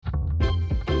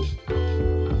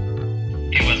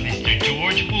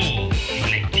George Poole from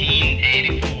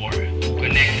 1984 who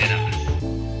connected us.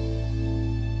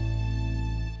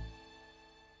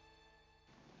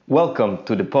 Welcome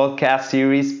to the podcast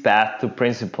series Path to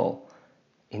Principle.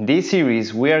 In this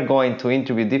series, we are going to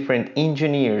interview different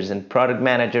engineers and product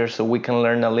managers so we can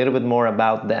learn a little bit more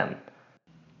about them.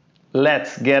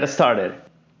 Let's get started.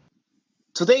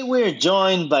 Today, we're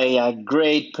joined by a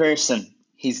great person.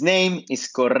 His name is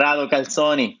Corrado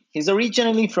Calzoni. He's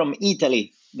originally from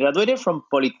Italy, graduated from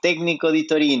Politecnico di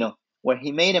Torino, where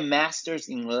he made a master's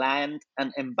in land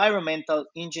and environmental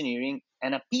engineering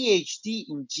and a PhD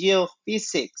in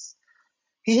geophysics.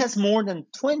 He has more than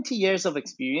 20 years of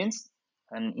experience,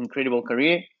 an incredible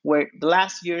career, where the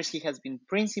last years he has been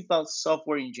principal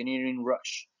software engineer in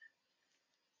Rush.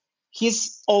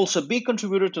 He's also a big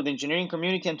contributor to the engineering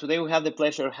community, and today we have the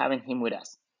pleasure of having him with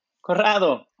us.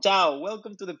 Corrado, ciao,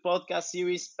 welcome to the podcast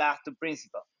series Path to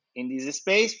Principal. In this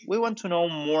space, we want to know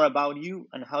more about you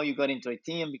and how you got into IT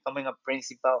and becoming a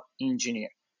principal engineer.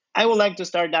 I would like to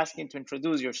start asking to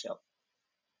introduce yourself.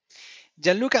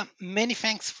 Gianluca, many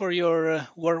thanks for your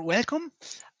warm welcome.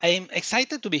 I am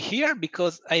excited to be here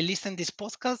because I listened this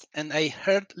podcast and I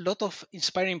heard a lot of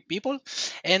inspiring people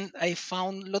and I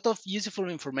found a lot of useful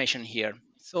information here.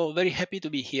 So very happy to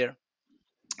be here.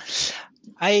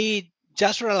 I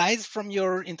just realized from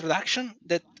your introduction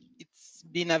that it's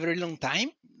been a very long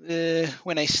time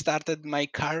when I started my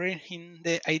career in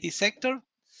the IT sector.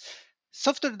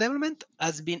 Software development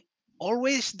has been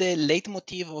always the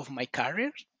leitmotif of my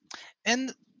career,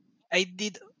 and I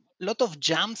did a lot of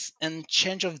jumps and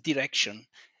change of direction,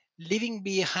 leaving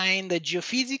behind the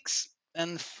geophysics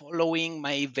and following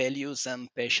my values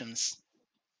and passions.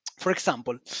 For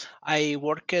example, I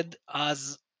worked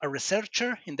as a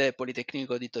researcher in the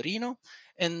Politecnico di Torino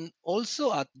and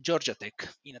also at Georgia Tech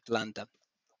in Atlanta.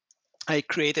 I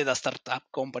created a startup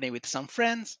company with some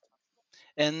friends,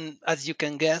 and as you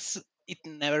can guess, it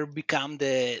never became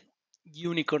the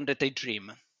unicorn that I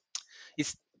dream.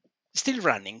 It's still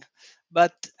running,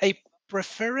 but I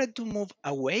preferred to move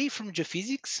away from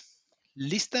geophysics,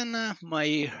 listen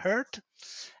my heart,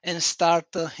 and start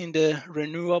in the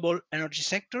renewable energy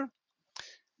sector.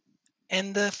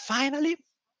 And finally,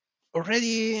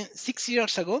 already 6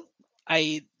 years ago,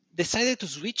 I decided to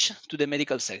switch to the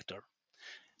medical sector,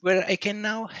 where I can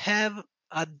now have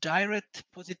a direct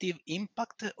positive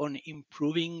impact on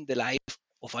improving the life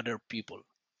of other people.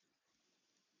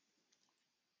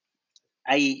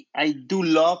 I do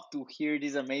love to hear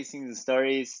these amazing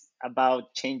stories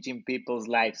about changing people's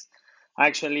lives.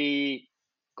 Actually,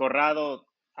 Corrado,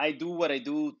 I do what I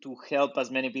do to help as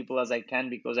many people as I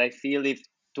can because I feel if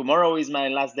tomorrow is my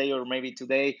last day or maybe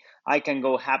today, I can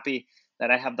go happy that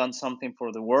I have done something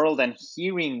for the world. And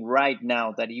hearing right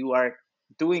now that you are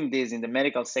doing this in the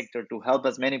medical sector to help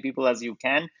as many people as you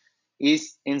can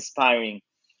is inspiring.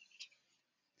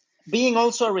 Being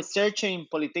also a researcher in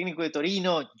Politecnico de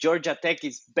Torino, Georgia Tech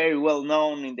is very well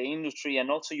known in the industry,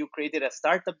 and also you created a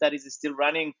startup that is still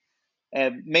running.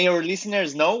 May our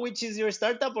listeners know which is your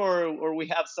startup, or we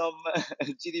have some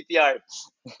GDPR?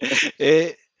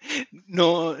 Eh,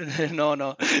 no,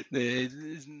 no,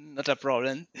 it's not a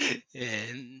problem.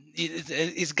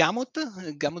 It's Gamut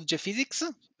Geophysics.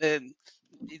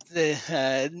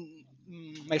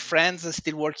 My friends are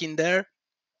still working there,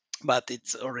 but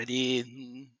it's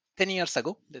already 10 years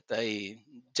ago that I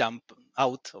jumped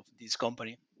out of this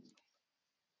company.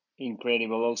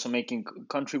 Incredible. Also making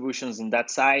contributions in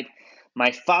that side. My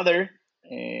father,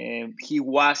 he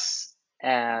was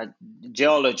a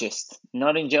geologist,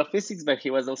 not in geophysics, but he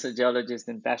was also a geologist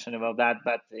and passionate about that.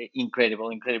 But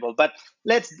incredible, incredible. But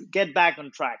let's get back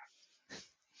on track.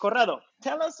 Corrado,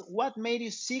 tell us what made you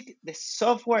seek the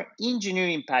software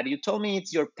engineering path. You told me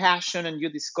it's your passion and you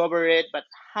discovered it, but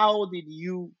how did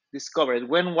you discover it?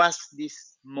 When was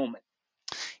this moment?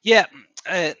 Yeah,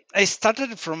 I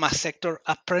started from a sector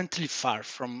apparently far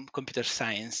from computer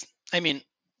science. I mean,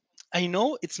 I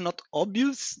know it's not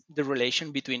obvious the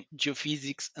relation between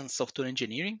geophysics and software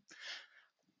engineering.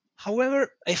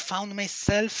 However, I found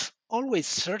myself always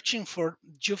searching for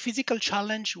geophysical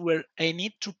challenge where I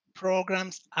need to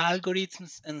program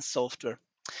algorithms and software.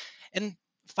 And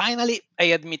finally, I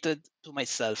admitted to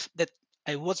myself that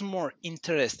I was more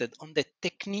interested on the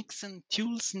techniques and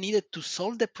tools needed to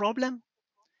solve the problem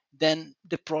than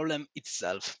the problem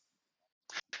itself.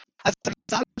 As a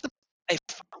result, I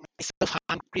found myself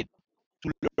hungry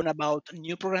to learn about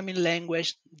new programming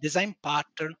language, design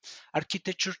pattern,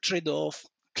 architecture trade-off,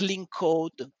 clean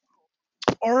code,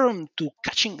 or to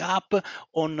catching up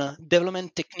on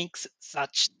development techniques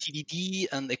such TDD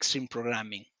and extreme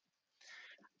programming.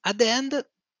 At the end,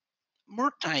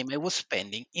 more time I was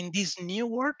spending in this new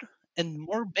world, and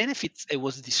more benefits I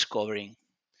was discovering.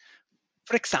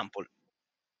 For example,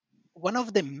 one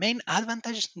of the main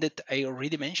advantages that I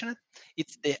already mentioned,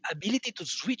 it's the ability to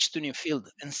switch to new field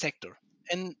and sector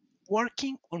and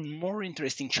working on more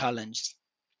interesting challenges.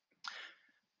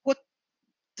 What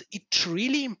it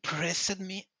really impressed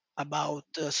me about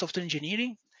software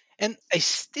engineering, and I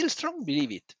still strongly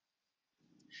believe it,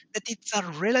 that it's a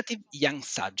relative young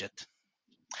subject.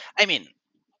 I mean,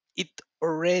 it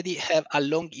already have a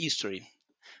long history,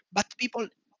 but people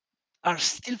are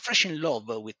still fresh in love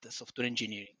with the software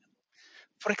engineering.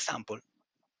 For example,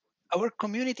 our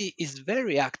community is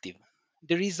very active.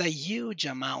 There is a huge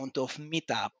amount of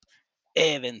meetup,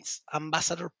 events,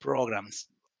 ambassador programs,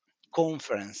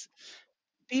 conference.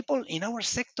 People in our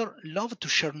sector love to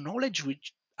share knowledge with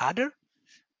other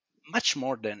much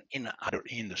more than in other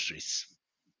industries.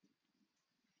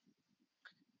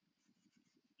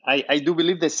 I do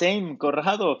believe the same,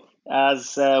 Corrado,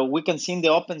 as we can see in the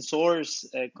open source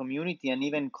community and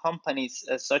even companies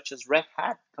such as Red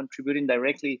Hat contributing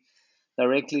directly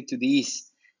to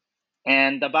these.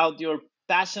 And about your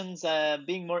passions,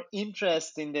 being more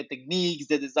interested in the techniques,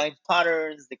 the design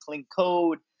patterns, the clean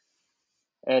code,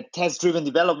 test-driven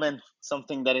development,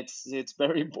 something that it's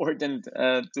very important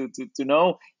to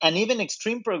know, and even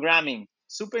extreme programming.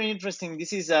 Super interesting.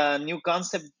 This is a new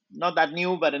concept, not that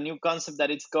new, but a new concept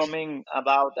that it's coming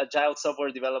about agile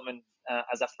software development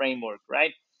as a framework,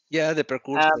 right? Yeah, the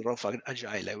Uh, precursor of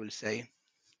agile, I will say.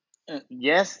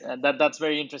 yes, that's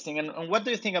very interesting. And what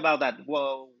do you think about that?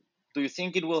 Well, do you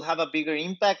think it will have a bigger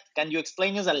impact? Can you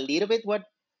explain us a little bit what,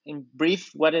 in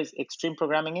brief, what is extreme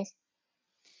programming is?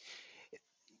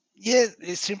 Yeah,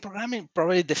 extreme programming,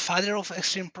 probably the father of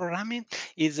extreme programming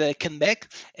is Ken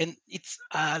Beck, and it's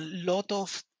a lot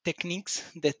of techniques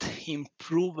that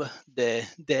improve the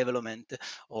development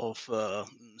of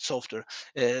software.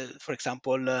 For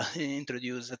example,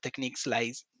 introduce techniques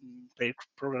like pair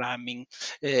programming,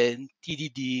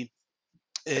 TDD.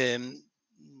 Um,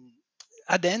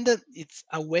 at the end, it's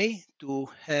a way to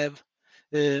have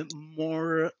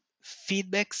more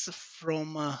feedbacks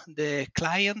from the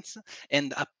clients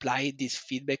and apply this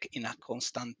feedback in a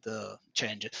constant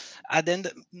change. And then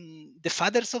the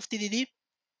fathers of TDD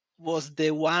was the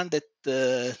one that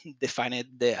defined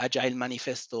the Agile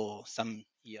Manifesto some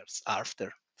years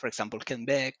after. For example, Ken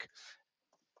Beck,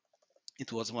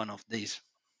 it was one of these.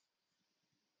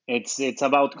 It's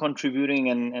about contributing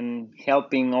and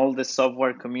helping all the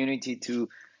software community to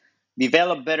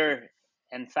develop better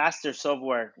and faster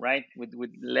software, right? With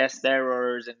less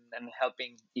errors and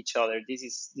helping each other. This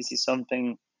is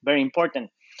something very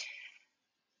important.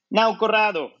 Now,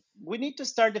 Corrado, we need to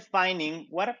start defining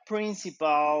what a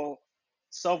principal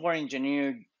software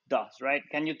engineer does, right?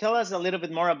 Can you tell us a little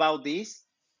bit more about this?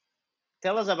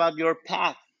 Tell us about your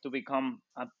path to become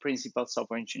a principal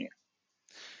software engineer.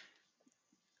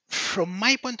 From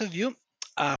my point of view,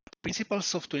 a principal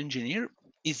software engineer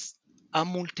is a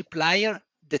multiplier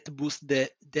that boosts the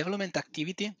development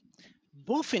activity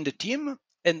both in the team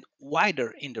and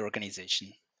wider in the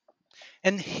organization.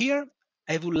 And here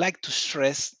I would like to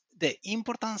stress the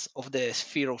importance of the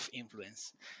sphere of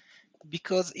influence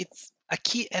because it's a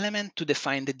key element to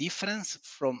define the difference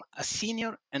from a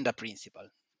senior and a principal.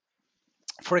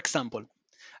 For example,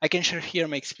 I can share here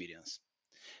my experience.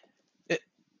 Uh,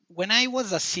 When I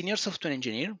was a senior software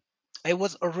engineer, I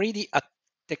was already a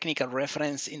technical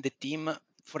reference in the team,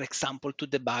 for example, to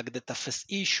debug the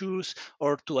toughest issues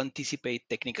or to anticipate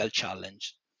technical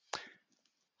challenge.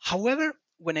 However,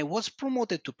 when I was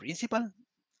promoted to principal,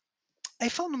 I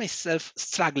found myself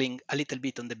struggling a little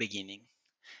bit on the beginning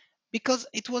because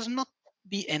it was not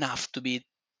be enough to be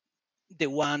the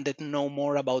one that know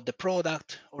more about the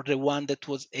product or the one that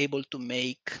was able to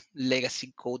make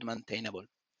legacy code maintainable.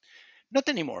 Not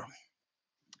anymore.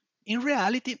 In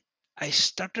reality, I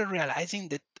started realizing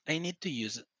that I need to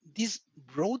use this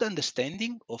broad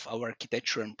understanding of our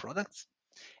architecture and products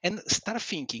and start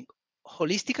thinking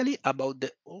holistically about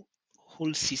the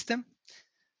whole system.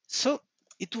 So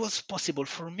it was possible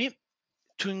for me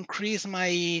to increase my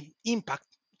impact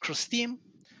across team,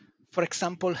 for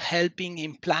example, helping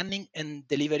in planning and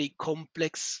delivery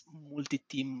complex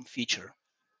multi-team feature,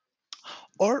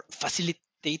 or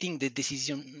facilitating the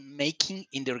decision making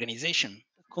in the organization,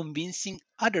 convincing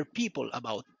other people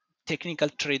about technical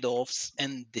trade-offs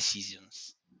and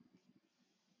decisions.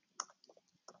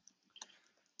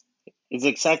 It's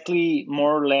exactly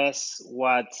more or less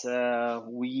what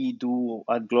we do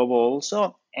at Global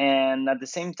also. And at the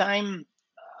same time,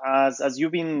 as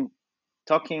you've been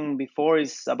talking before,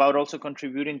 is about also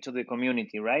contributing to the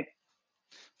community, right?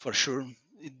 For sure,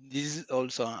 this is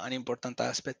also an important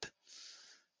aspect.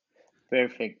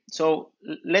 Perfect. So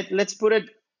let's put it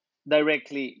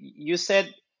directly. You said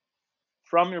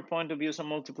from your point of view, some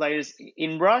multipliers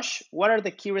in Rush. What are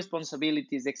the key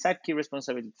responsibilities, the exact key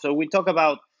responsibilities? So we talk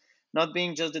about not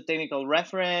being just the technical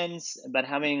reference, but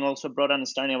having also broad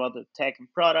understanding about the tech and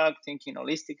product, thinking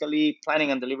holistically,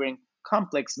 planning and delivering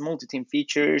complex multi-team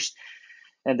features,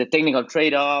 and the technical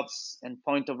trade-offs and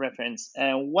point of reference.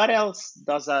 And what else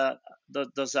does a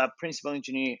principal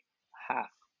engineer have?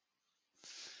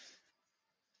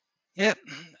 Yeah,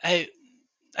 I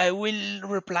I will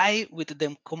reply with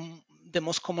the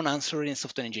most common answer in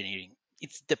software engineering.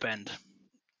 It's depend.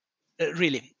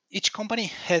 Really, each company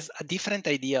has a different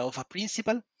idea of a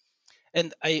principle,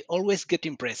 and I always get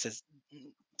impressed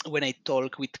when I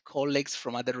talk with colleagues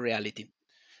from other reality.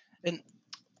 And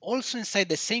also inside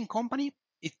the same company,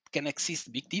 it can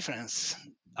exist big difference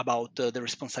about the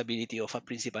responsibility of a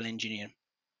principal engineer.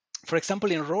 For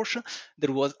example, in Roche,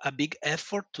 there was a big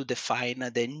effort to define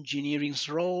the engineering's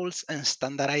roles and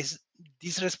standardize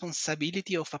this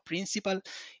responsibility of a principal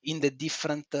in the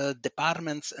different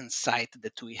departments and sites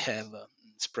that we have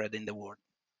spread in the world.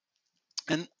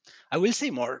 And I will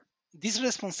say more, this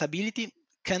responsibility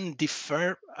can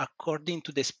differ according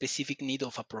to the specific need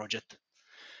of a project.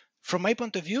 From my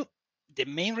point of view, the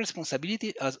main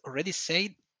responsibility, as already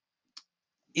said,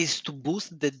 is to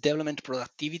boost the development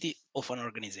productivity of an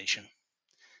organization.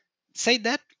 Say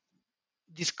that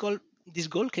this goal, this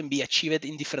goal can be achieved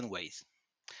in different ways,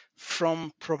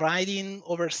 from providing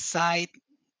oversight,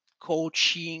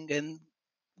 coaching, and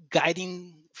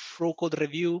guiding through code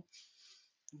review,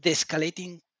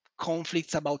 de-escalating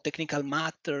conflicts about technical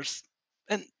matters,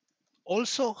 and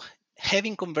also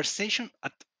having conversation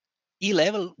at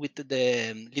E-level with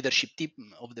the leadership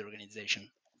team of the organization.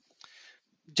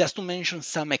 Just to mention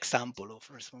some example of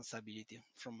responsibility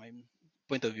from my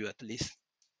point of view, at least.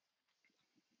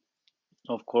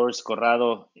 Of course,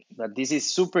 Corrado, that this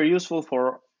is super useful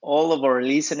for all of our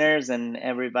listeners and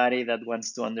everybody that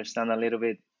wants to understand a little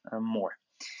bit more.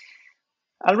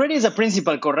 Already as a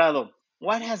principal, Corrado,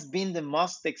 what has been the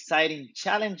most exciting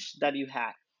challenge that you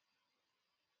had?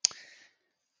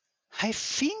 I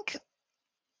think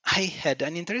I had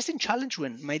an interesting challenge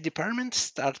when my department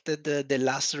started the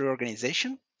last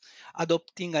reorganization,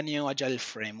 adopting a new agile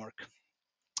framework.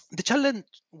 The challenge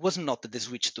was not the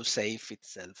switch to SAFe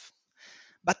itself,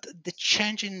 but the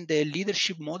change in the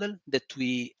leadership model that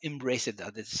we embraced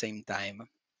at the same time.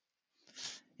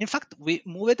 In fact, we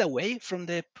moved away from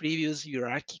the previous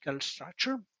hierarchical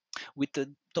structure with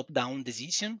the top-down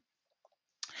decision,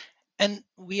 and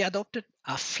we adopted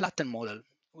a flattened model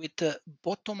with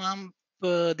bottom-up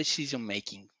decision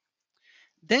making.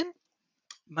 Then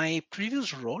my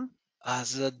previous role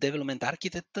as a development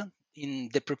architect in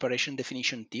the preparation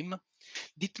definition team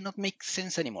did not make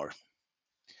sense anymore.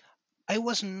 I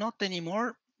was not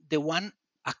anymore the one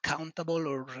accountable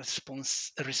or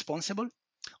responsible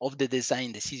of the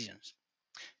design decisions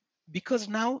because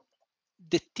now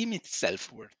the team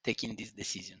itself were taking this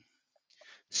decision.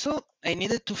 So I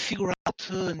needed to figure out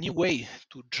a new way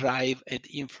to drive and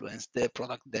influence the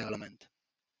product development.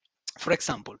 For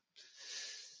example,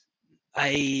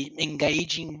 I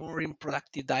engaging more in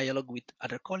productive dialogue with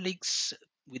other colleagues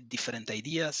with different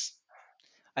ideas.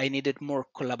 I needed more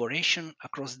collaboration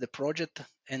across the project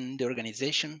and the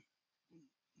organization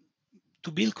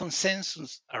to build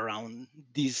consensus around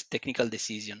this technical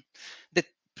decision that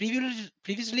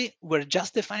previously were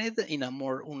just defined in a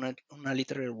more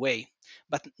unilateral way.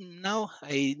 But now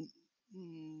I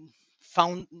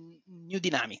found new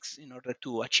dynamics in order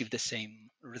to achieve the same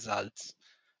results.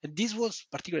 And this was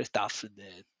particularly tough.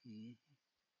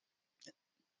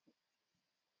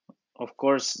 Of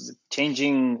course,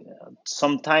 changing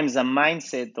sometimes a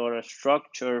mindset or a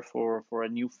structure for a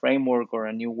new framework or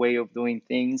a new way of doing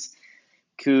things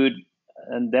could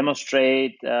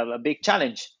demonstrate a big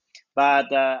challenge.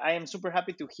 But I am super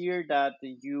happy to hear that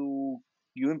you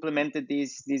implemented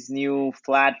this new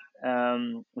flat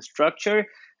structure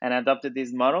and adopted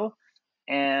this model.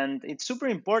 And it's super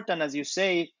important, as you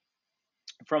say,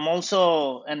 from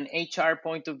also an HR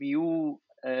point of view.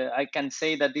 I can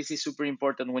say that this is super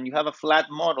important. When you have a flat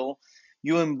model,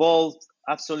 you involve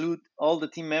absolute all the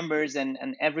team members, and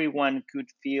everyone could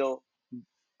feel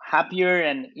happier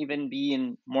and even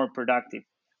being more productive.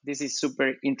 This is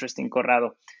super interesting,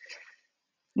 Corrado.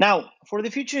 Now, for the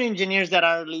future engineers that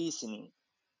are listening,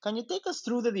 can you take us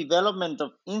through the development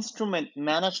of instrument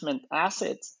management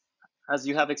assets as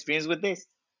you have experience with this?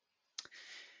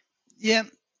 Yeah,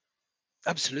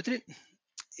 absolutely.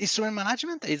 Instrument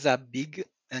management is a big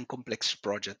and complex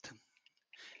project.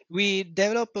 We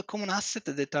develop a common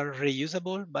assets that are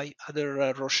reusable by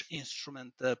other Roche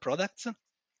instrument products.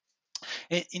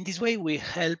 In this way, we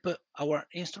help our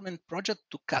instrument project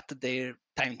to cut their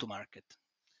time to market.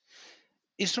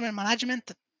 Instrument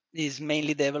management is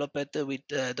mainly developed with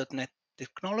 .NET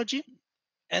technology,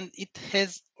 and it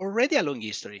has already a long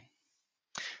history.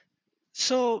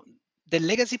 So the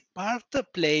legacy part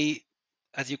play,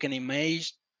 as you can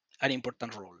imagine, an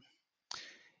important role.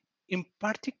 In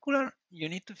particular, you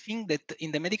need to think that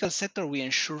in the medical sector, we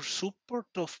ensure support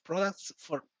of products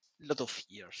for a lot of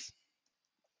years.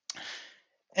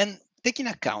 And taking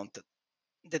account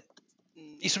that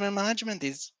instrument management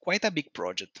is quite a big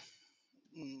project.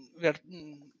 We are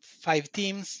 5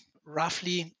 teams,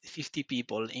 roughly 50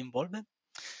 people involved.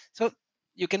 So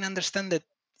you can understand that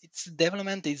its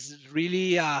development is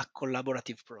really a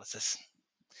collaborative process.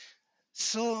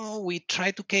 So we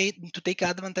try to take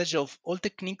advantage of all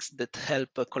techniques that help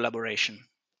collaboration.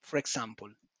 For example,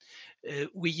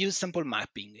 we use sample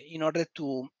mapping in order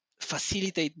to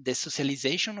facilitate the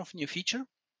socialization of new feature.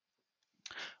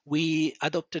 We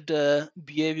adopted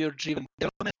behavior-driven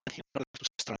development in order to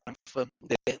strengthen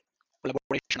the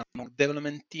collaboration among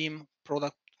development team,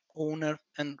 product owner,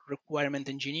 and requirement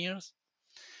engineers.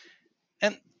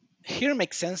 And here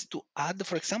makes sense to add,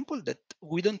 for example, that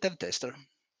we don't have tester,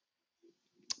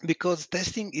 because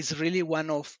testing is really one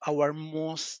of our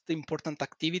most important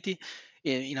activity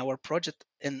in our project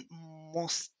and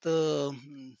most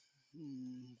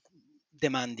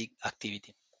demanding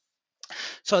activity.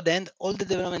 So at the end, all the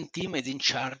development team is in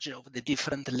charge of the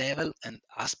different level and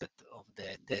aspect of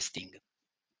the testing.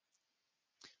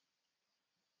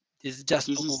 This just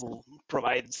to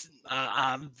provide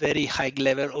a very high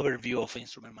level overview of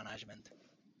instrument management.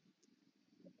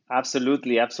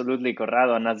 Absolutely, absolutely,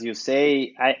 Corrado. And as you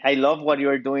say, I love what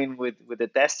you're doing with the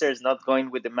testers, not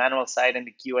going with the manual side and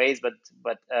the QAs,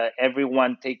 but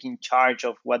everyone taking charge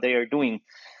of what they are doing,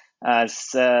 as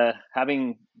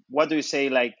having, what do you say,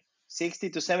 like 60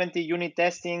 to 70 unit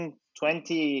testing,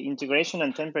 20 integration,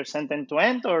 and 10% end to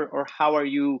end, or how are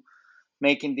you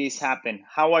making this happen?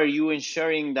 How are you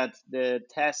ensuring that the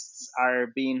tests are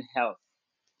being held?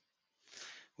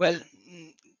 Well,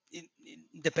 it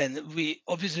depends.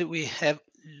 We have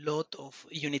lot of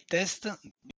unit tests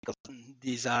because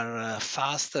these are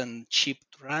fast and cheap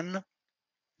to run.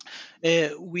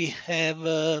 We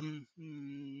have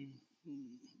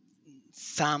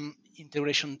some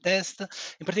integration tests.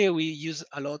 In particular, we use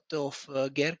a lot of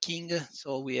Gherkin,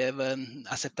 so we have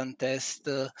acceptance tests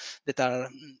that are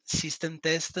system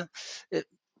tests.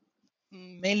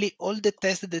 Mainly all the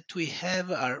tests that we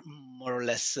have are more or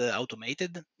less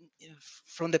automated.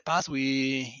 From the past,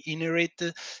 we inherit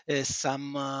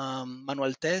some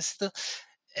manual tests,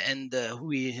 and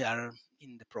we are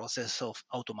in the process of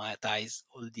automatize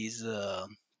all these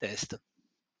tests.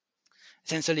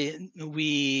 Essentially,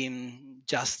 we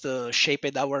just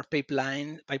shaped our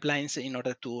pipelines in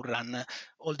order to run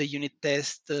all the unit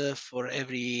tests for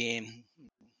every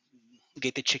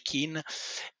gate check-in,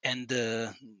 and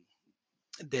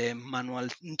the manual,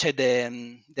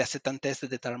 the acceptance tests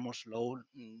that are more slow,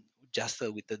 just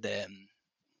with the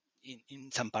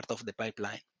in some part of the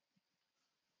pipeline.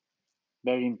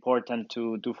 Very important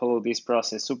to follow this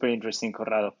process. Super interesting,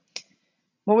 Corrado.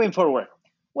 Moving forward,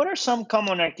 what are some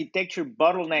common architecture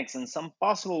bottlenecks and some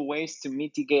possible ways to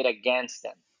mitigate against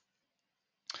them?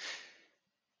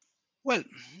 Well,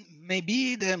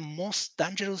 maybe the most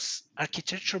dangerous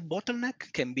architecture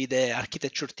bottleneck can be the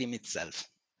architecture team itself.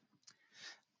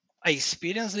 I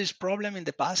experienced this problem in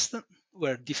the past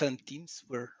where different teams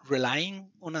were relying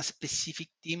on a specific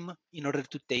team in order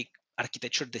to take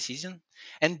architecture decision.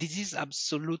 And this is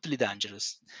absolutely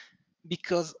dangerous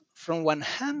because from one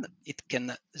hand, it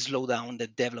can slow down the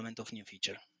development of new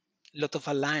feature. A lot of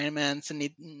alignments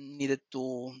needed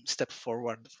to step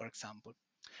forward, for example.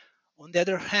 On the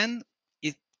other hand,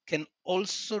 it can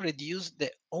also reduce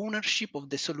the ownership of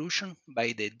the solution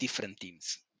by the different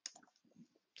teams,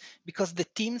 because the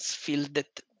teams feel that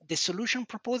the solution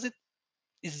proposed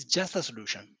is just a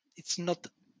solution. It's not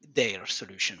their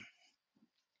solution.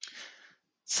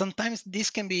 Sometimes this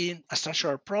can be a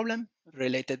structural problem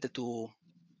related to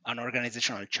an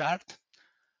organizational chart.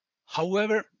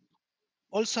 However,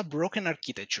 also a broken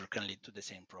architecture can lead to the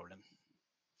same problem.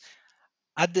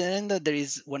 At the end, there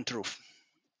is one truth.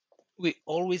 We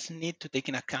always need to take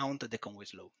in account the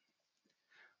Conway's law.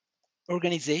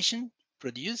 Organization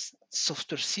produce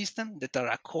software systems that are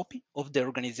a copy of the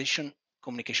organization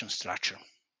communication structure.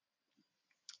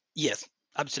 Yes,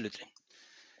 absolutely.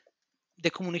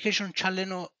 The communication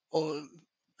channel of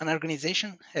an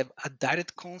organization have a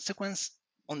direct consequence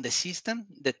on the system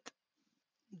that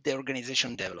the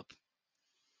organization develop.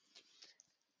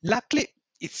 Luckily,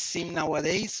 it seems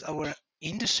nowadays our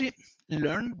industry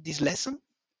learned this lesson,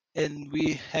 and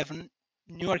we have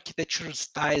new architectural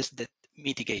styles that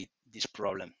mitigate this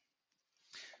problem,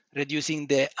 reducing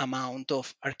the amount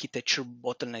of architecture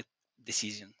bottleneck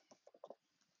decision.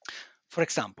 For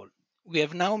example, we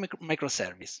have now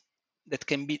microservice that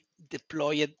can be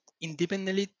deployed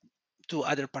independently to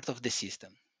other parts of the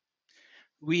system.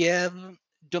 We have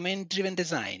domain-driven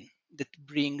design that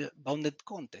bring bounded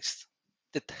context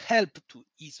that help to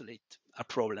isolate a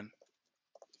problem.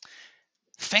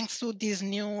 Thanks to this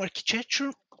new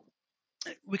architecture,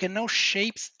 we can now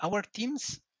shape our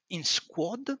teams in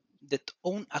squad that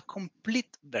own a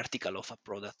complete vertical of a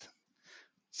product.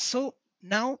 So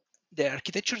now the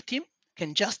architecture team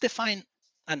can just define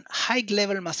an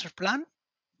high-level master plan,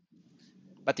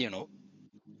 but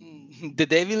the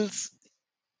devils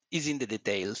is in the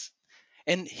details.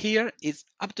 And here it's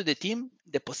up to the team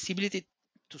the possibility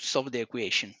to solve the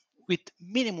equation with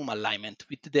minimum alignment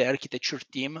with the architecture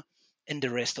team and the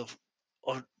rest of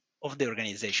the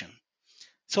organization.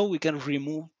 So we can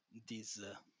remove this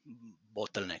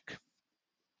bottleneck.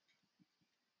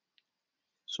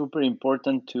 Super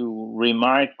important to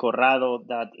remark, Corrado,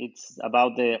 that it's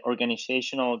about the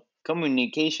organizational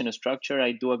communication structure.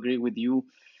 I do agree with you.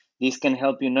 This can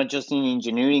help you not just in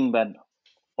engineering, but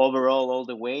overall all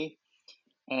the way.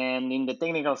 And in the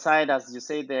technical side, as you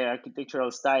say, the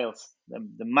architectural styles,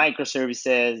 the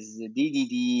microservices, the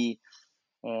DDD,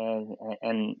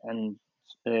 and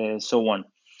so on.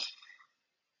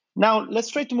 Now, let's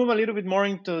try to move a little bit more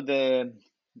into the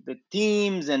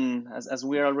teams, and as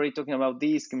we are already talking about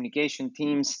these communication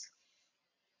teams,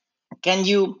 can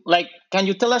you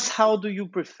tell us how do you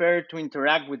prefer to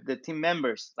interact with the team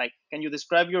members? Like, can you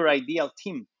describe your ideal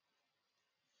team?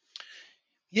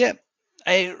 Yeah,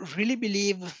 I really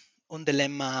believe on the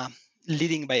lemma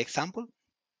leading by example.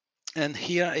 And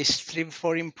here I strive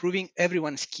for improving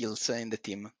everyone's skills in the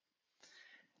team.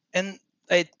 And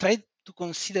I try to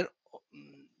consider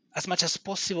as much as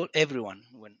possible everyone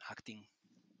when acting.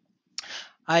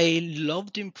 I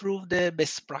love to improve the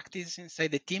best practice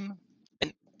inside the team,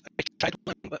 and I try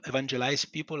to evangelize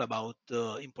people about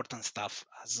important stuff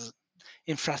as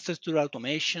infrastructure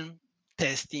automation,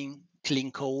 testing,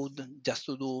 clean code, just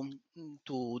to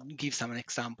give some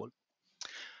example.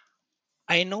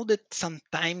 I know that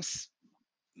sometimes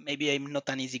maybe I'm not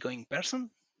an easygoing person.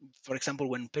 For example,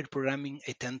 when pair programming,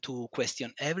 I tend to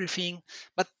question everything,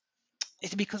 but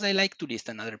it's because I like to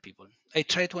listen other people. I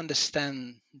try to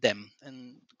understand them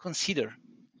and consider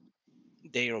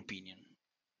their opinion.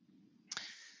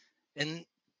 And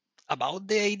about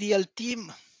the ideal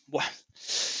team, well,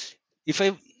 if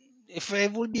I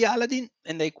would be Aladdin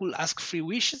and I could ask 3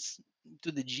 wishes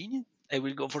to the genie, I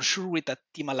will go for sure with a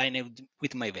team aligned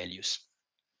with my values.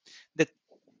 That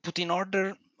put in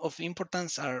order of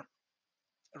importance are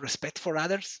respect for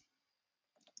others,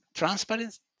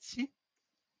 transparency,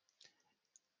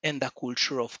 and a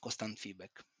culture of constant feedback.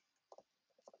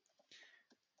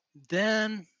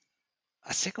 Then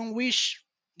a second wish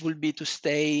will be to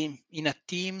stay in a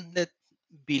team that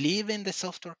believe in the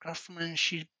software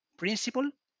craftsmanship principle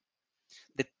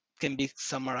that can be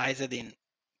summarized in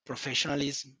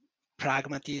professionalism,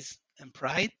 pragmatism, and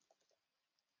pride.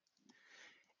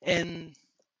 And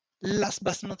last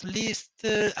but not least,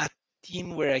 a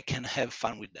team where I can have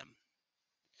fun with them.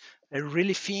 I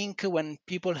really think when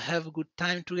people have a good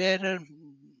time together,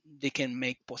 they can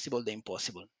make possible the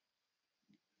impossible.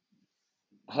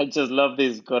 I just love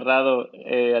this, Corrado.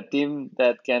 A team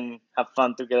that can have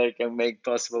fun together can make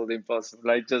possible the impossible.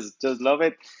 I just love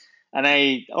it, and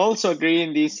I also agree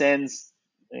in this sense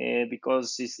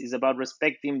because it's about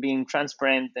respecting, being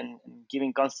transparent, and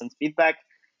giving constant feedback,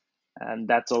 and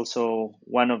that's also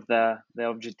one of the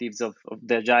objectives of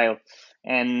the agile.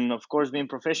 And of course, being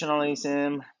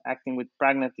professionalism, acting with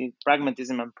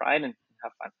pragmatism and pride, and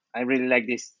have fun. I really like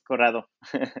this, Corrado.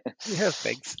 Yeah,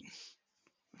 thanks.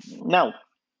 Now,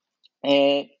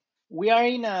 we are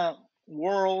in a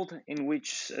world in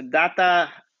which big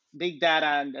data,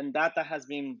 and data has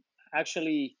been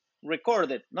actually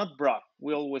recorded, not brought.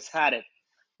 We always had it,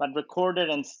 but recorded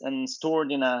and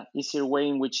stored in a easier way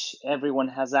in which everyone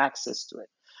has access to it.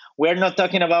 We're not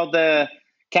talking about the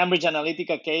Cambridge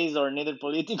Analytica case or neither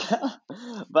Politica,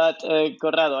 but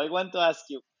Corrado, I want to ask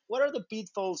you, what are the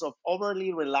pitfalls of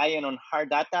overly relying on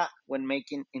hard data when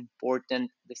making important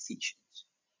decisions?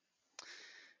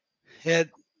 Yeah,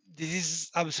 this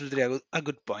is absolutely a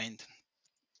good point.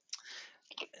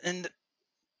 And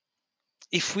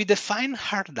if we define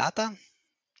hard data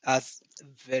as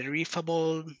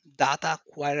verifiable data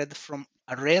acquired from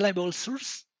a reliable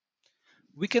source,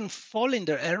 we can fall in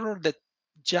the error that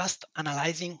just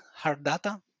analyzing hard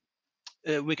data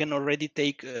we can already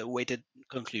take a weighted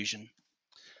conclusion.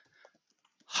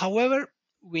 However,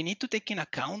 we need to take in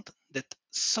account that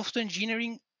software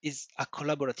engineering is a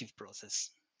collaborative process.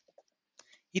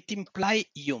 It implies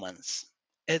humans.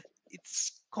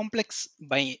 It's complex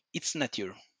by its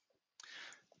nature.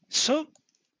 So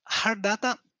hard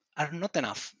data are not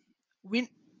enough. We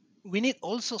need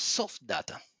also soft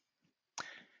data.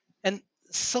 And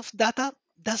soft data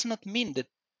does not mean that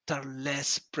there are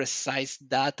less precise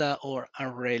data or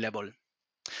unreliable.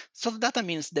 Soft data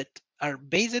means that are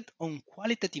based on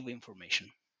qualitative information.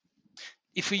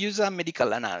 If we use a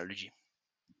medical analogy,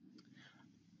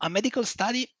 a medical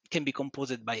study can be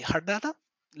composed by hard data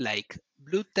like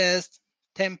blood test,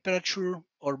 temperature,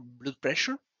 or blood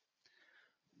pressure,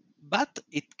 but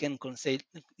it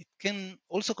can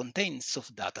also contain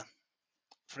soft data.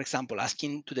 For example,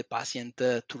 asking to the patient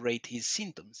to rate his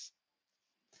symptoms.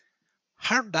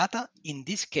 Hard data in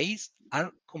this case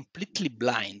are completely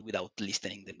blind without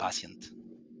listening the patient.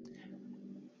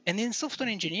 And in software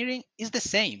engineering is the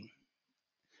same.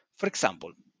 For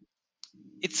example,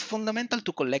 it's fundamental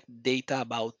to collect data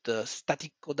about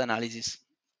static code analysis,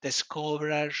 test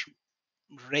coverage,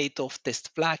 rate of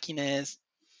test flakiness,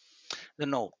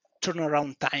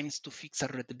 turnaround times to fix a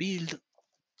red build.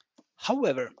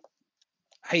 However,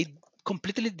 I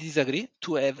completely disagree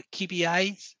to have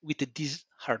KPIs with this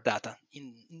hard data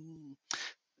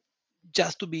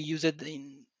just to be used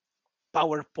in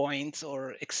PowerPoints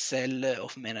or Excel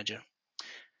of manager.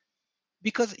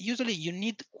 Because usually you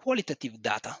need qualitative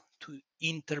data to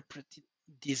interpret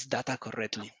this data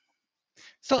correctly.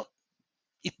 So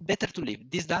it's better to leave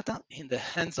this data in the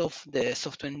hands of the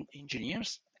software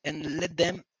engineers and let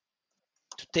them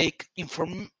to take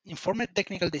informed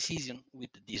technical decision with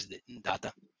this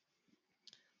data.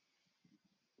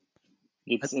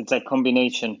 It's a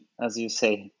combination, as you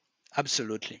say.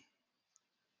 Absolutely.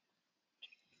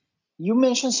 You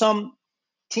mentioned some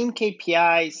team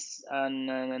KPIs,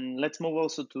 and let's move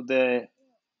also to the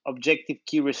objective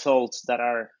key results that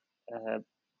are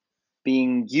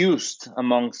being used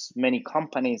amongst many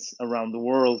companies around the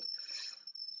world.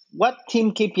 What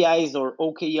team KPIs or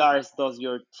OKRs does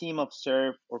your team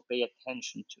observe or pay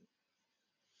attention to?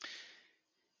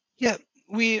 Yeah,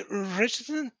 we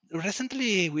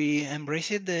recently we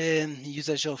embraced the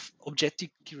usage of objective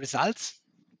key results,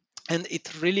 and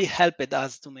it really helped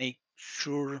us to make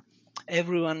sure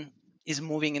everyone is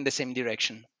moving in the same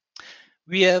direction.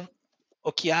 We have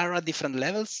OKR at different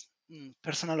levels,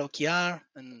 personal OKR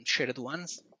and shared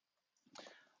ones.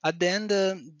 At the end,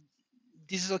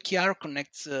 this OKR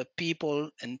connects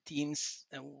people and teams,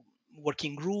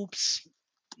 working groups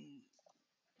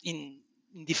in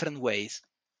different ways.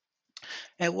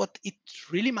 And what it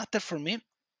really matters for me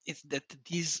is that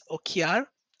these OKR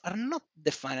are not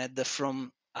defined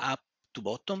from up to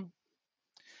bottom,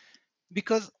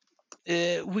 because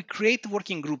we create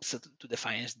working groups to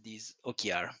define these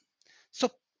OKR. So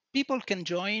people can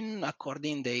join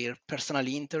according their personal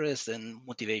interests and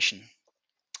motivation.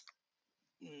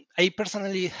 I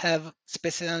personally have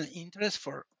special interest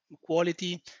for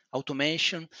quality,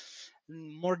 automation,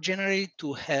 more generally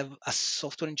to have a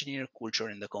software engineer culture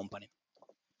in the company.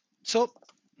 So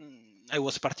I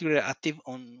was particularly active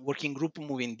on working group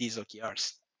moving these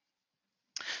OKRs.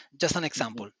 Just an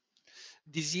example.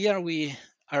 This year we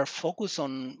are focused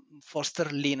on foster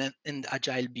lean and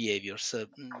agile behaviors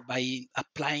by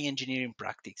applying engineering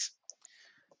practice.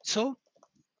 So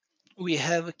we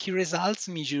have key results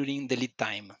measuring the lead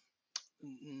time,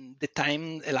 the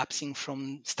time elapsing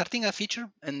from starting a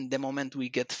feature and the moment we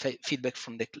get feedback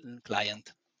from the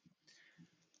client.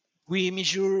 We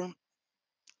measure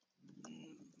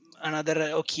another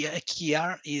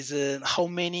OKR is how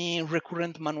many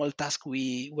recurrent manual tasks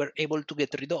we were able to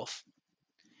get rid of,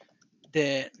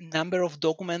 the number of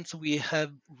documents we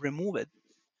have removed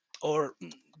or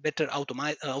better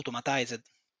automatized.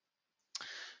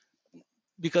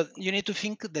 Because you need to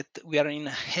think that we are in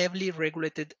a heavily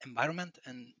regulated environment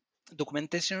and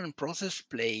documentation and process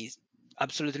plays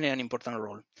absolutely an important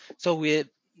role. So we have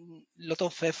a lot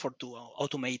of effort to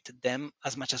automate them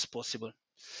as much as possible,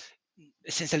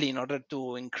 essentially in order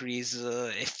to increase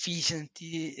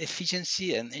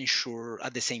efficiency and ensure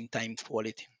at the same time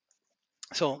quality.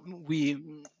 So we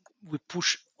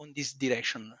push on this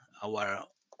direction our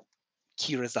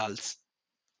key results.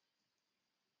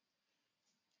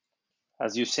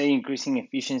 As you say, increasing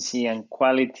efficiency and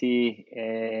quality,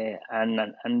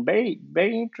 and very,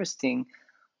 very interesting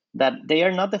that they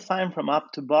are not defined from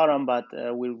up to bottom, but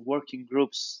with working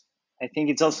groups. I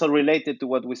think it's also related to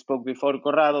what we spoke before,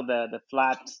 Corrado, the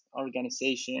flat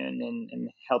organization and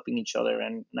helping each other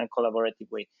in a collaborative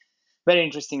way. Very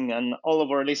interesting, and all of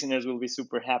our listeners will be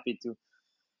super happy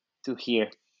to hear.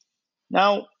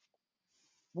 Now,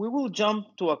 we will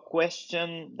jump to a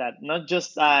question that not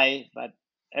just I, but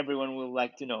everyone will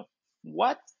like to know.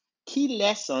 What key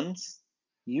lessons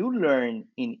you learn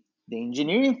in the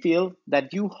engineering field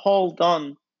that you hold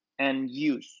on and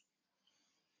use?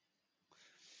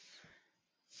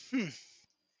 Hmm.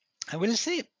 I will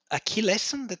say a key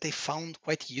lesson that I found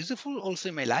quite useful also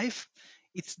in my life.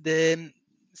 It's the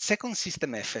second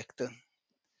system effect.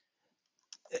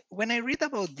 When I read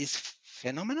about this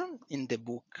phenomenon in the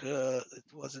book,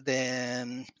 it was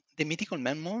the mythical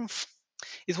man month.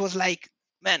 It was like,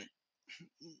 man,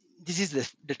 this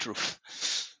is the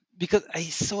truth, because I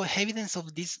saw evidence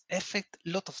of this effect a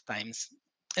lot of times,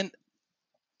 and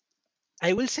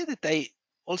I will say that I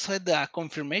also had a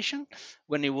confirmation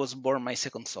when I was born my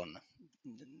second son,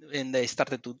 and I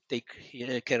started to take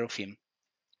care of him.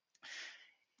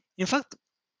 In fact,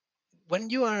 when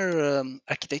you are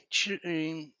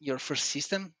architecturing your first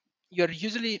system, you are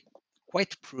usually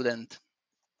quite prudent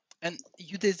and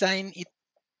you design it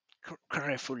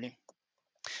carefully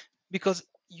because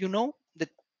you know that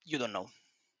you don't know.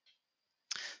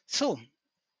 So,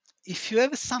 if you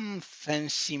have some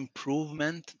fancy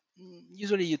improvement,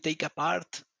 usually you take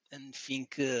apart and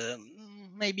think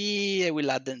maybe I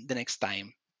will add the next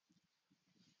time.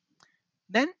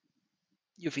 Then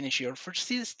you finish your first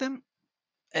system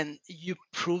and you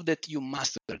prove that you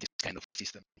master this kind of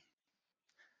system.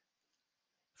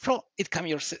 So it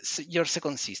comes your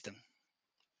second system.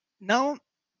 Now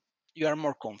you are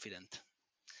more confident.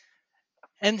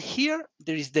 And here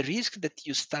there is the risk that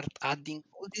you start adding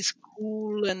all these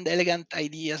cool and elegant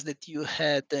ideas that you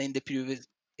had in the previous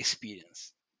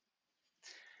experience.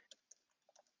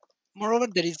 Moreover,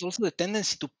 there is also the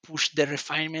tendency to push the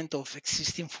refinement of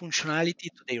existing functionality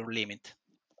to their limit,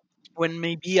 when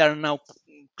maybe are now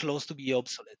close to be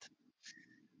obsolete.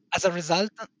 As a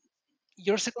result,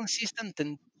 your second system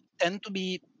tend to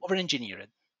be over-engineered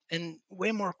and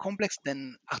way more complex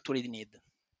than actually need.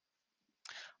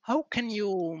 How can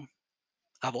you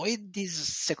avoid this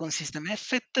second system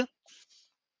effect?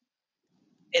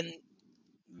 And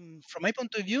from my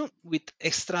point of view, with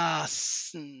extra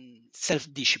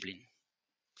self-discipline.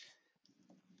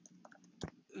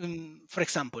 For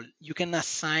example, you can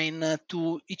assign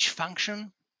to each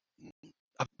function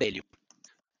a value,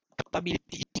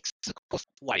 capability X, cost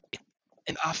Y,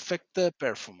 and affect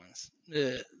performance.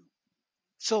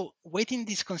 So weighting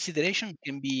this consideration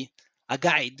can be a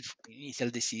guide for initial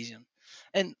decision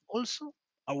and also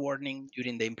a warning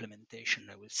during the implementation,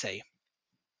 I will say.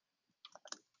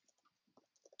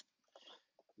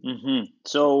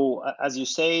 So, as you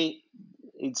say,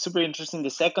 it's super interesting. The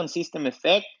second system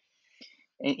effect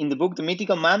in the book, The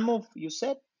Mythical Mammoth, you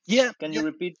said? Yeah, Can you yeah,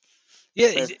 repeat?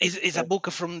 yeah. Perfect. It's a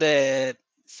book from the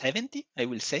 70s, I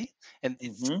will say, and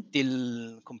it's Hmm.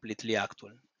 still completely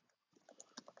actual.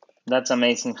 That's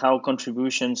amazing how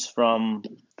contributions from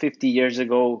 50 years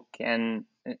ago can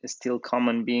still come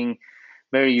and being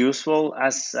very useful.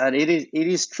 As it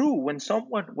is true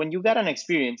when you get an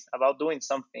experience about doing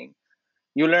something,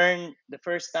 you learn the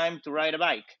first time to ride a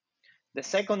bike. The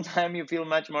second time you feel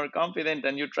much more confident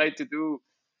and you try to do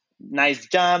nice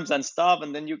jumps and stuff,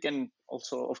 and then you can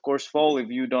also of course fall if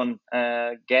you don't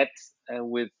get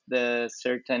with the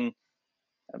certain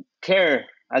care,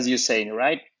 as you say,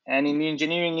 right? And in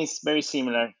engineering is very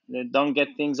similar. Don't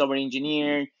get things over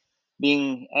engineered,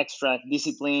 being extra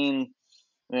disciplined,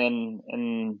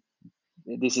 and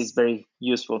this is very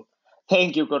useful.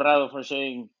 Thank you, Corrado, for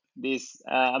sharing this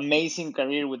amazing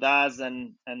career with us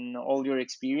and all your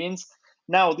experience.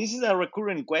 Now, this is a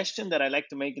recurrent question that I like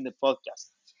to make in the podcast.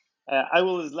 I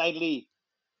will slightly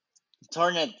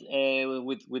turn it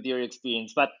with your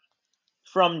experience, but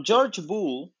from George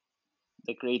Boole,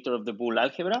 the creator of the Boole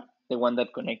algebra, the one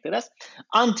that connected us,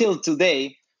 until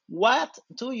today, what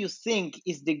do you think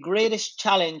is the greatest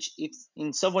challenge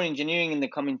in software engineering in the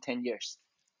coming 10 years?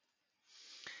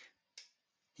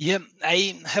 Yeah,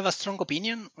 I have a strong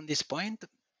opinion on this point,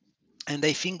 and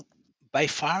I think by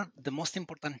far the most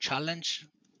important challenge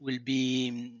will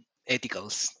be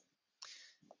ethicals.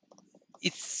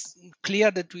 It's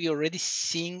clear that we already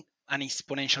seeing an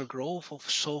exponential growth of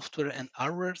software and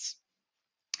hardware,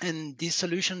 and these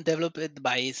solutions developed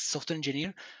by software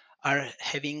engineers are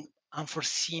having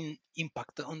unforeseen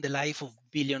impact on the life of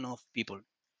billions of people.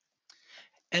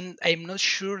 And I'm not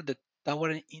sure that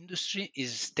our industry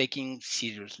is taking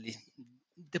seriously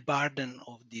the burden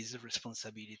of this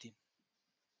responsibility.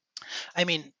 I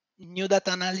mean, new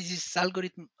data analysis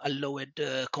algorithm allowed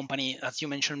the company, as you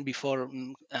mentioned before,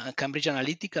 Cambridge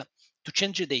Analytica, to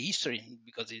change the history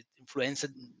because it influenced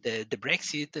the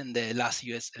Brexit and the last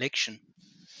US election.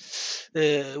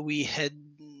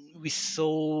 We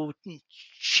saw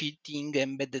cheating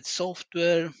embedded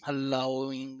software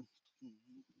allowing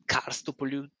cars to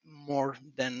pollute more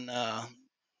than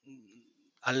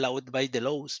allowed by the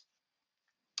laws.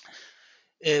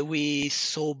 We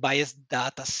saw biased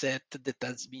data set that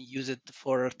has been used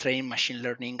for train machine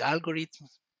learning algorithms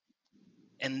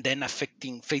and then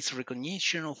affecting face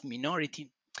recognition of minority.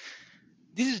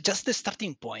 This is just the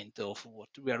starting point of what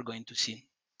we are going to see.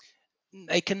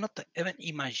 I cannot even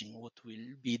imagine what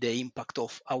will be the impact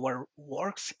of our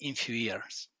works in few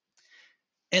years.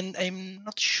 And I'm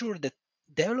not sure that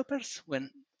developers,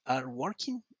 when are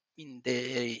working in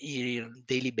the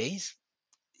daily base,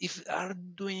 if are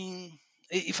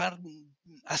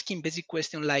asking basic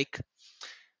question like,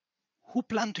 who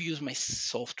plan to use my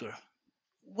software?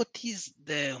 What is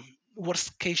the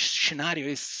worst case scenario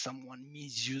if someone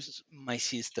misuse my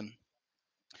system?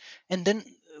 And then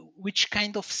which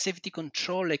kind of safety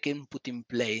control I can put in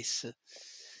place?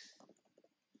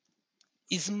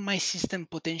 Is my system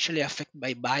potentially affected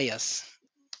by bias?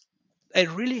 I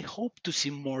really hope to see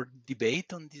more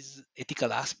debate on this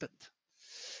ethical aspect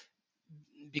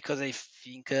because I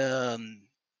think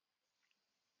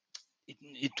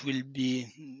it will be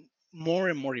more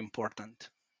and more important.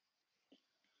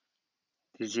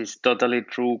 This is totally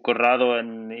true, Corrado,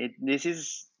 and this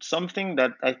is something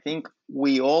that I think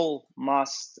we all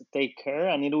must take care,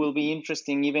 and it will be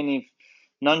interesting even if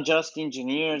not just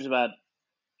engineers, but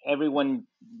everyone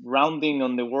rounding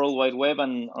on the World Wide Web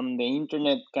and on the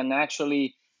internet can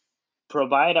actually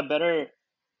provide a better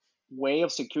way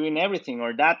of securing everything,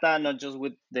 our data, not just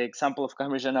with the example of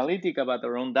Cambridge Analytica, but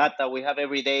our own data. We have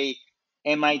every day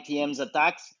MITM's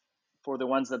attacks. For the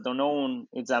ones that don't know,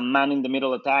 it's a man in the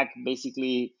middle attack,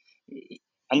 basically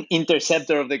an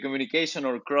interceptor of the communication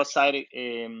or cross-site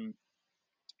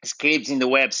scripts in the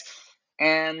webs.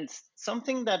 And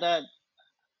something that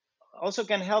also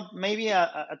can help, maybe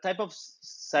a type of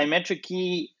symmetric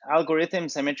key algorithm,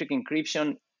 symmetric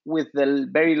encryption with the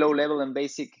very low level and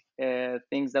basic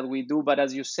things that we do. But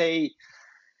as you say,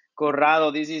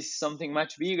 Corrado, this is something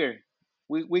much bigger.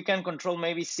 We can control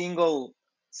maybe single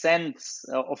sends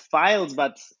of files,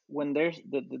 but when there's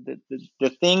the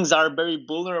things are very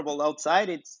vulnerable outside,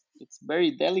 it's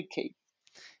very delicate.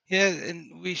 Yeah,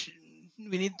 and we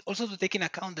need also to take in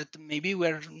account that maybe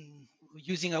we're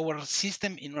using our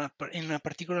system in a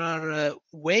particular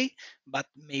way, but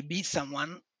maybe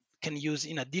someone can use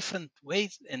in a different way,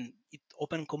 and it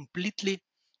open completely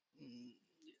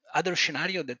other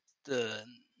scenario that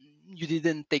you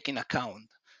didn't take in account.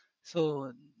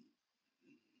 So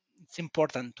it's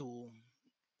important to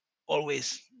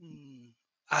always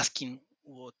asking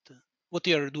what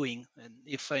you are doing and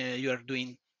if you are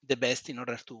doing the best in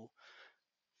order to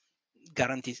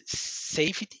guarantee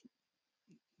safety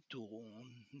to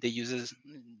the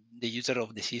user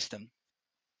of the system.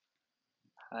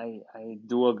 I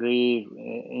do agree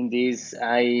in this.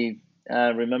 I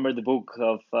remember the book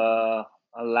of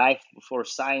A Life Before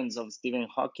Science of Stephen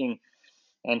Hawking,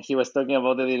 and he was talking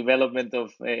about the development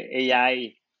of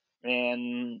AI,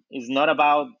 and it's not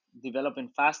about developing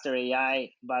faster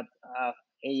AI, but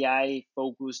AI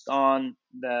focused on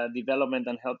the development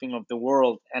and helping of the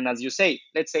world. And as you say,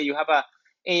 let's say you have a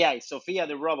AI, Sophia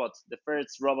the robot, the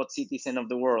first robot citizen of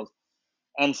the world,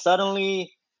 and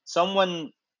suddenly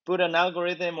someone put an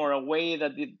algorithm or a way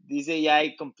that this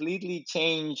AI completely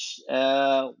change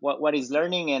what is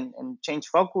learning and change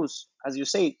focus. As you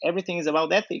say, everything is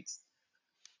about ethics.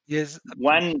 Yes,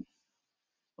 One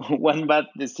one bad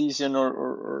decision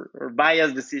or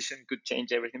biased decision could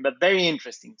change everything. But very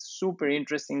interesting, super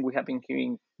interesting. We have been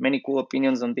hearing many cool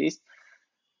opinions on this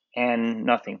and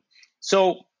nothing.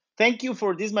 So thank you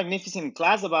for this magnificent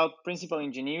class about principal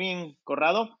engineering,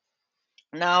 Corrado.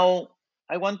 Now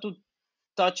I want to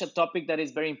touch a topic that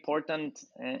is very important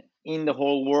in the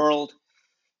whole world.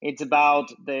 It's about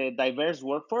the diverse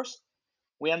workforce.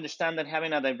 We understand that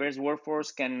having a diverse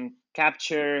workforce can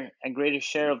capture a greater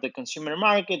share of the consumer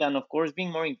market, and of course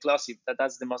being more inclusive,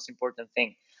 that's the most important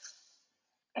thing.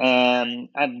 And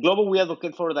at Global, we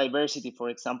advocate for diversity, for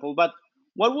example, but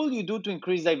what will you do to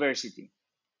increase diversity?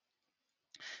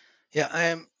 yeah,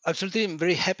 I'm absolutely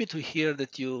very happy to hear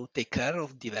that you take care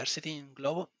of diversity in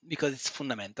Globo because it's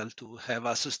fundamental to have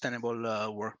a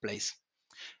sustainable workplace.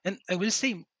 And I will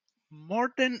say,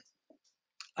 more than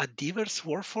a diverse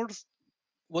workforce,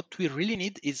 what we really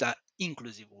need is an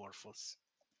inclusive workforce.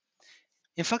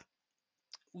 In fact,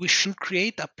 we should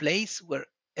create a place where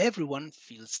everyone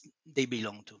feels they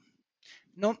belong to.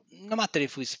 No matter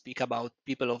if we speak about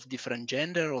people of different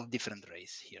gender or different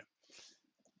race here.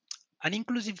 An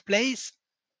inclusive place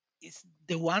is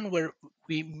the one where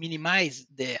we minimize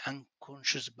the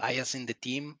unconscious bias in the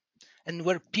team and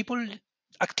where people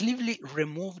actively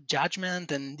remove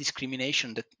judgment and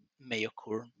discrimination that may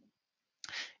occur.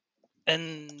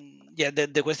 And yeah,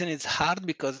 the question is hard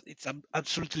because it's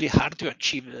absolutely hard to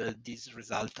achieve this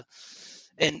result.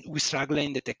 And we struggle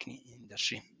in the tech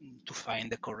industry to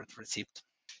find the correct receipt.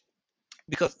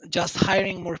 Because just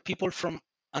hiring more people from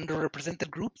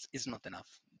underrepresented groups is not enough.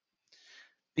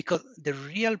 Because the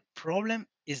real problem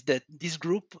is that this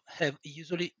group have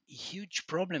usually a huge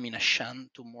problem in ascend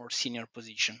to more senior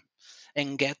position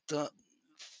and get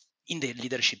in the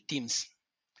leadership teams.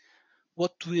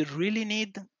 What we really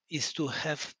need is to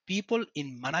have people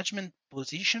in management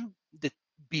position that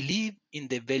believe in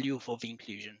the value of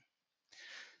inclusion.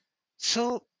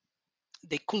 So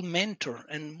they could mentor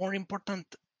and, more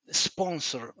important,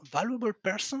 sponsor valuable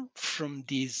person from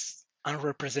these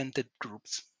unrepresented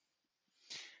groups.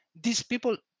 These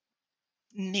people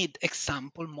need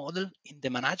example model in the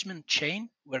management chain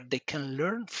where they can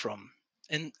learn from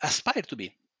and aspire to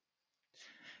be.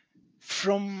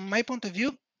 From my point of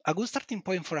view, a good starting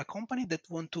point for a company that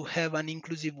want to have an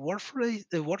inclusive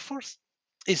workforce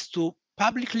is to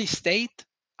publicly state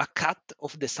a cut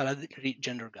of the salary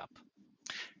gender gap.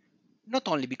 Not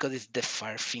only because it's the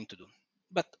fair thing to do,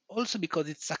 but also because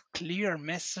it's a clear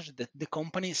message that the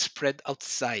company spread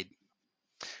outside.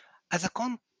 As a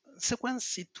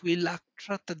consequence, it will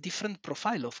attract a different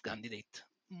profile of candidate,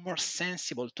 more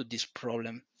sensible to this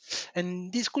problem.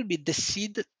 And this could be the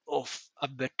seed of a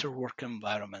better work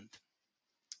environment.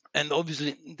 And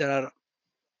obviously, there are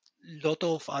a lot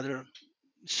of other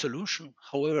solutions.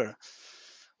 However,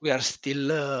 we are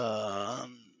still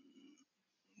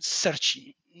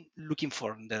searching, looking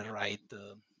for the right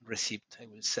receipt, I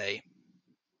will say.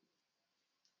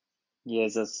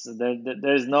 Yes,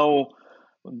 there's no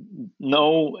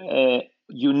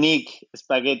unique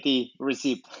spaghetti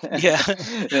recipe. Yeah,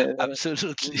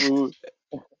 absolutely.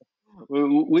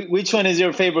 Which one is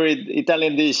your favorite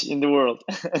Italian dish in the world?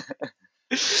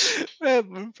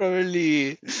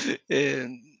 Probably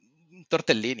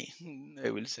tortellini, I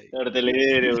will say.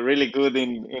 Tortellini, really good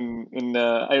in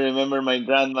I remember my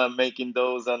grandma making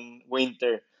those on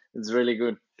winter. It's really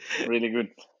good, really good.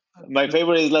 My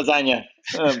favorite is lasagna,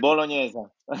 bolognese,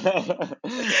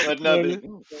 but Probably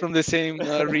nothing. from the same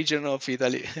region of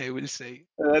Italy, I will say.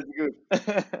 That's good.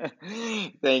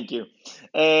 Thank you.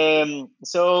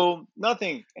 So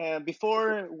nothing.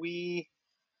 Before we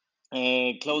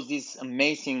close this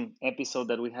amazing episode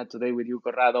that we had today with you,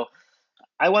 Corrado,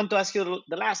 I want to ask you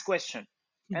the last question,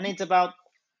 and Mhm. it's about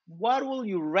what will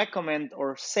you recommend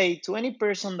or say to any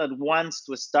person that wants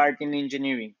to start in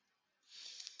engineering?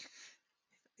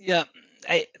 Yeah,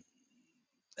 I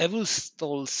will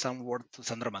stole some word to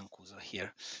Sandro Mancuso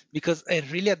here because I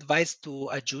really advise to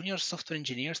a junior software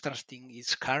engineer starting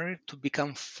his career to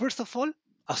become, first of all,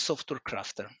 a software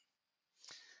crafter.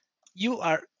 You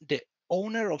are the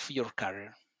owner of your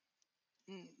career.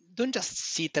 Don't just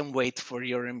sit and wait for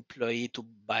your employee to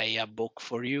buy a book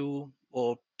for you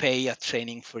or pay a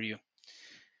training for you.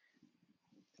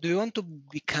 Do you want to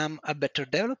become a better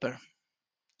developer?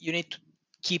 You need to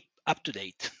keep up to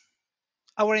date.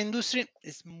 Our industry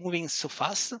is moving so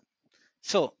fast,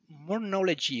 so more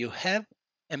knowledge you have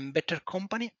and better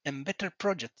company and better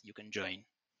project you can join.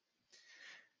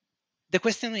 The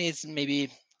question is maybe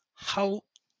how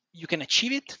you can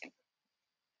achieve it.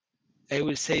 I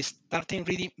will say starting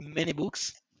reading many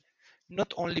books,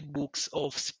 not only books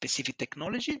of specific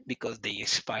technology because they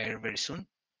expire very soon.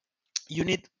 You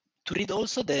need to read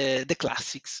also the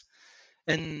classics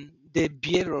and the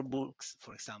behavioral books,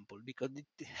 for example, because it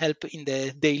help in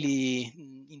the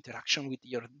daily interaction with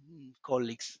your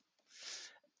colleagues.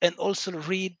 And also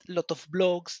read a lot of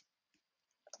blogs,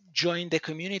 join the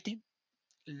community,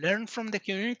 learn from the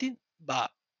community,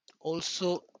 but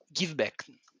also give back,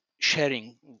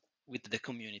 sharing with the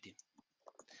community.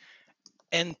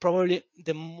 And probably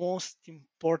the most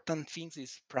important things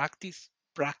is practice,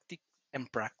 practice,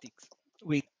 and practice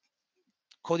with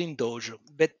Coding Dojo,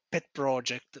 pet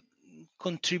project,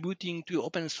 contributing to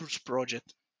open source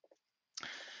project.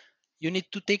 You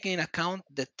need to take in account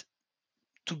that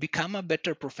to become a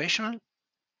better professional,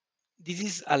 this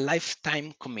is a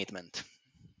lifetime commitment.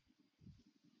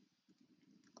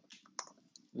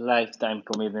 Lifetime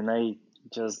commitment. I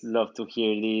just love to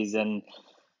hear this. And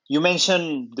you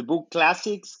mentioned the book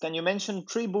classics. Can you mention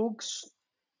 3 books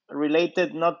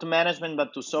related not to management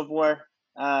but to software?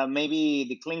 Maybe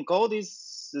the Clean Code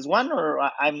is this one, or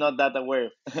I'm not that aware?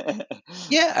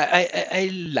 Yeah, I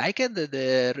like it,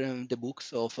 the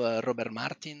books of Robert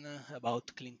Martin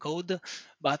about clean code,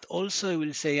 but also I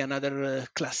will say another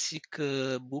classic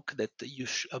book that you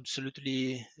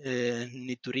absolutely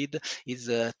need to read is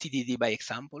TDD by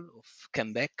Example of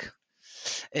Ken Beck,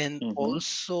 and Hmm.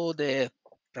 also the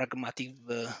Pragmatic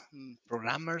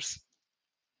Programmers,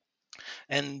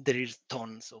 and there is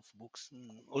tons of books.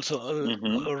 Also,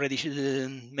 Hmm. already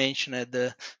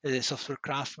mentioned Software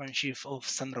Craftsmanship of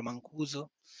Sandro Mancuso,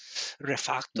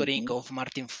 Refactoring Hmm. of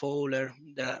Martin Fowler.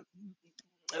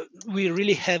 We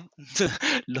really have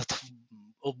a lot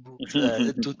of books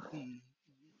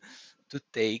to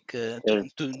take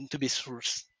to be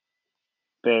sourced.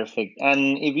 Perfect.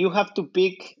 And if you have to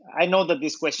pick, I know that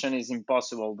this question is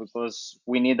impossible because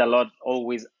we need a lot,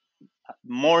 always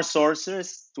more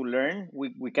sources to learn.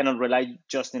 We cannot rely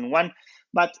just in one.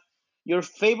 But your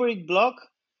favorite blog,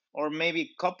 or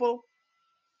maybe couple?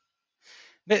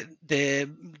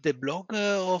 The blog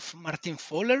of Martin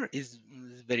Fowler is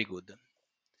very good.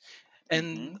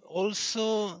 And Hmm.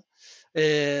 also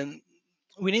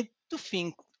we need to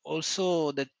think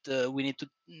also that we need to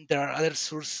there are other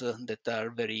sources that are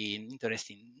very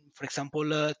interesting. For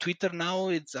example, Twitter now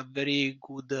it's a very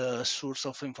good source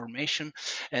of information,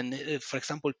 and for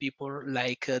example people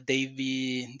like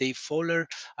Dave Fowler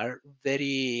are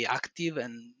very active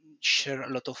and share a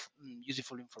lot of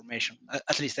useful information.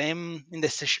 At least I am in the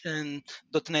session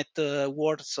 .NET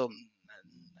world, so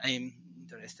I am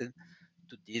interested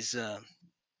to this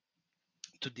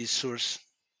source.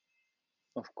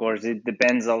 Of course, it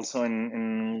depends also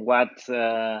in what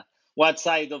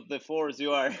side of the force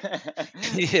you are.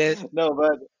 Yeah, No,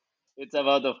 but it's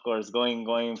about, of course, going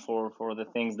for the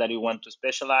things that you want to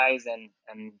specialize, and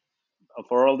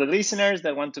for all the listeners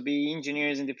that want to be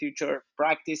engineers in the future,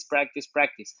 practice, practice,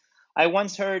 practice. I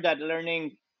once heard that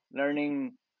learning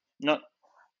not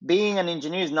being an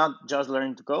engineer is not just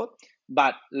learning to code,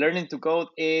 but learning to code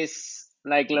is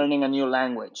like learning a new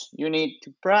language. You need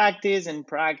to practice and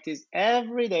practice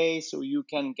every day so you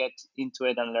can get into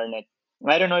it and learn it.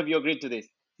 I don't know if you agree to this.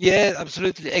 yeah,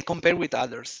 absolutely. I compare with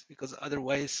others because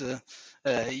otherwise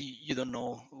you don't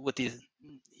know what is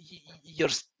your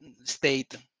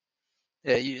state.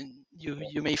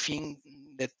 You may think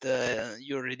that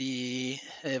you already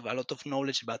have a lot of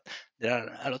knowledge, but there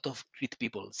are a lot of great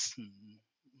people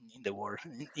in the world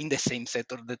in the same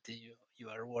sector that you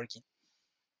are working.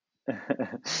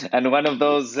 And one of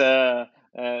those,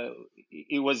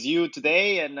 it was you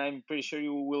today, and I'm pretty sure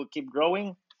you will keep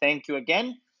growing. Thank you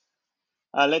again.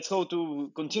 Let's hope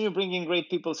to continue bringing great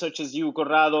people such as you,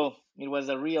 Corrado. It was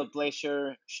a real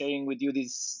pleasure sharing with you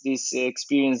this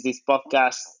experience, this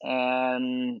podcast,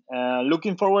 and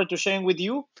looking forward to sharing with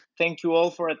you. Thank you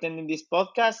all for attending this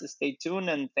podcast. Stay tuned,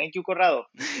 and thank you, Corrado.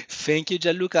 Thank you,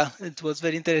 Gianluca. It was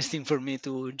very interesting for me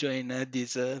to join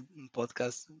this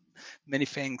podcast. Many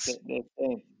thanks.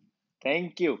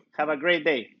 Thank you. Have a great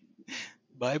day.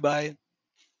 Bye bye.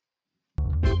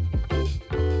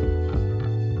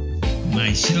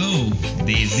 My show,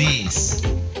 this is